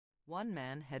One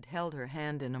man had held her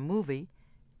hand in a movie,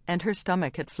 and her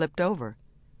stomach had flipped over.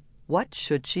 What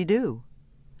should she do?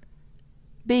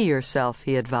 Be yourself,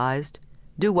 he advised.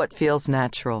 Do what feels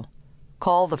natural.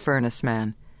 Call the furnace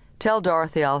man. Tell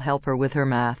Dorothy I'll help her with her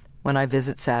math when I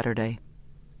visit Saturday.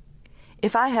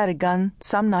 If I had a gun,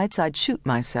 some nights I'd shoot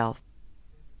myself.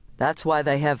 That's why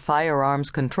they have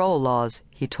firearms control laws,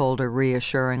 he told her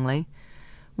reassuringly,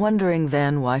 wondering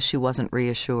then why she wasn't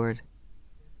reassured.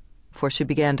 For she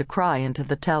began to cry into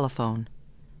the telephone.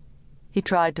 He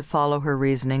tried to follow her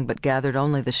reasoning, but gathered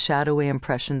only the shadowy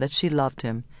impression that she loved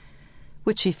him,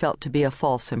 which he felt to be a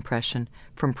false impression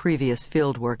from previous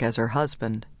field work as her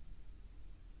husband.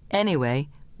 Anyway,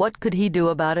 what could he do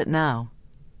about it now?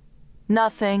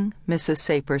 Nothing, Mrs.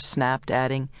 Sapers snapped,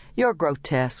 adding, "You're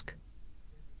grotesque."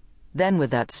 Then,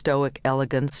 with that stoic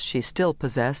elegance she still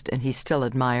possessed and he still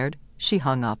admired, she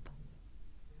hung up.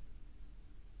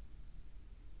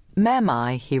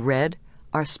 Mammae, he read,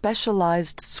 are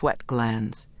specialized sweat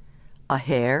glands. A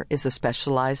hair is a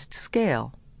specialized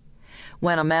scale.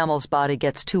 When a mammal's body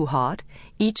gets too hot,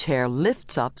 each hair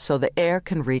lifts up so the air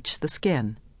can reach the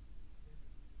skin.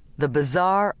 The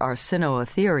bizarre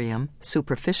Arsinoitherium,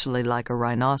 superficially like a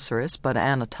rhinoceros but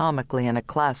anatomically in a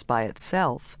class by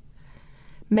itself,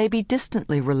 may be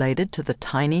distantly related to the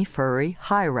tiny furry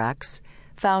hyrax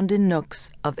found in nooks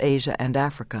of Asia and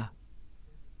Africa.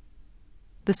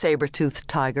 The saber-toothed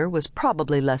tiger was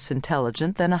probably less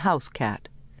intelligent than a house cat.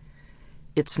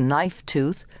 Its knife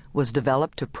tooth was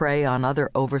developed to prey on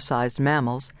other oversized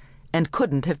mammals and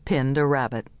couldn't have pinned a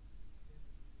rabbit.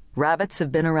 Rabbits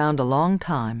have been around a long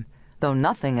time, though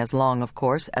nothing as long, of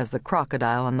course, as the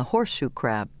crocodile and the horseshoe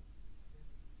crab.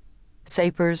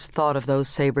 Sapers thought of those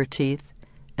saber teeth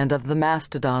and of the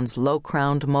mastodon's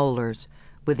low-crowned molars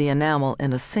with the enamel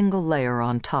in a single layer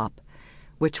on top,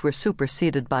 which were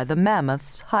superseded by the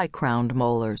mammoth's high-crowned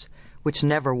molars, which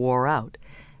never wore out,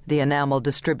 the enamel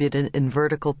distributed in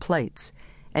vertical plates,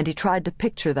 and he tried to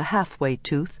picture the halfway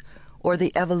tooth or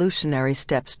the evolutionary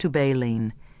steps to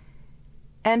baleen.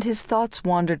 And his thoughts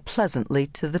wandered pleasantly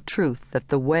to the truth that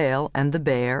the whale and the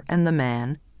bear and the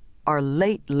man are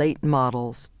late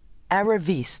models,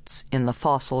 arrivistes in the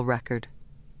fossil record.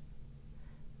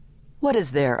 What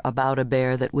is there about a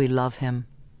bear that we love him?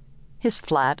 His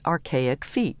flat, archaic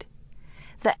feet.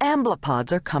 The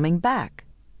amblypods are coming back.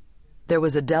 There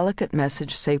was a delicate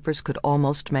message Sapers could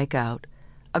almost make out,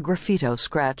 a graffito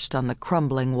scratched on the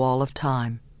crumbling wall of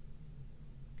time.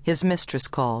 His mistress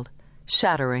called,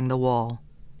 shattering the wall.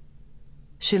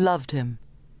 She loved him.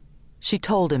 She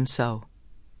told him so.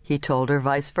 He told her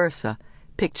vice versa,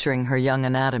 picturing her young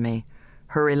anatomy,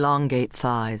 her elongate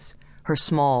thighs, her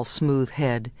small, smooth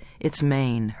head, its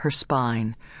mane, her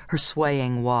spine, her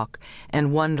swaying walk,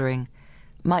 and wondering,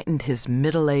 mightn't his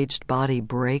middle-aged body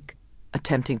break,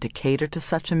 attempting to cater to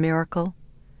such a miracle?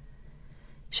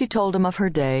 She told him of her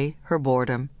day, her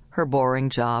boredom, her boring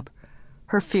job,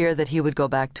 her fear that he would go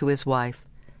back to his wife.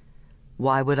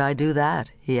 "Why would I do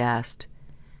that?" he asked.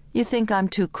 "You think I'm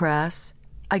too crass?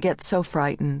 I get so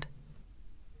frightened."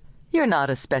 "You're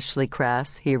not especially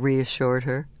crass," he reassured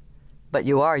her. "But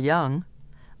you are young.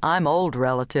 I'm old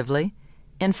relatively.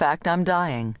 In fact, I'm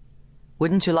dying.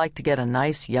 Wouldn't you like to get a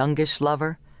nice youngish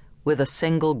lover, with a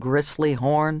single gristly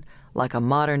horn, like a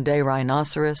modern-day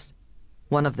rhinoceros,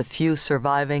 one of the few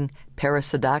surviving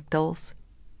perissodactyls?"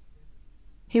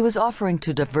 He was offering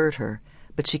to divert her,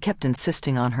 but she kept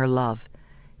insisting on her love,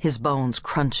 his bones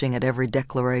crunching at every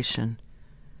declaration.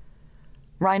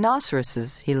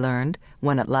 Rhinoceroses, he learned,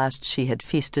 when at last she had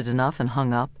feasted enough and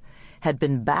hung up, had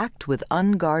been backed with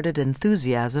unguarded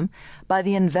enthusiasm by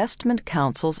the investment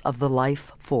councils of the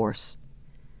life force.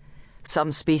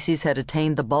 Some species had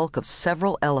attained the bulk of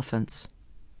several elephants.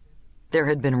 There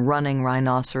had been running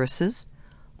rhinoceroses,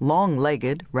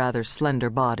 long-legged, rather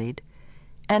slender-bodied,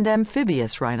 and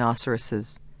amphibious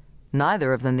rhinoceroses,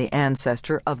 neither of them the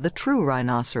ancestor of the true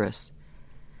rhinoceros.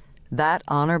 That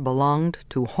honor belonged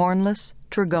to hornless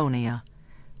Trigonia,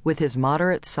 with his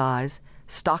moderate size,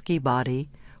 stocky body,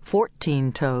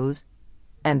 14 toes,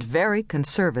 and very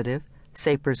conservative,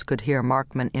 Sapers could hear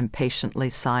Markman impatiently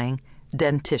sighing,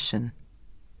 dentition.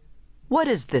 What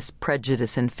is this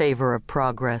prejudice in favor of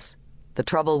progress? The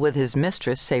trouble with his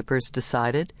mistress, Sapers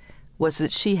decided, was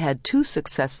that she had too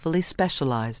successfully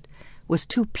specialized, was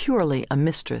too purely a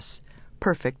mistress,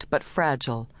 perfect but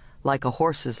fragile, like a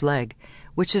horse's leg,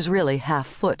 which is really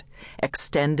half-foot,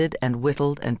 extended and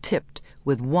whittled and tipped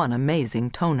with one amazing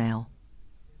toenail.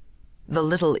 The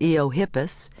little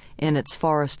Eohippus, in its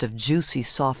forest of juicy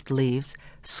soft leaves,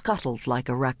 scuttled like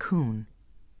a raccoon.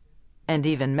 And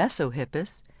even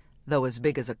Mesohippus, though as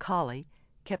big as a collie,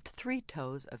 kept 3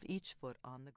 toes of each foot on the ground.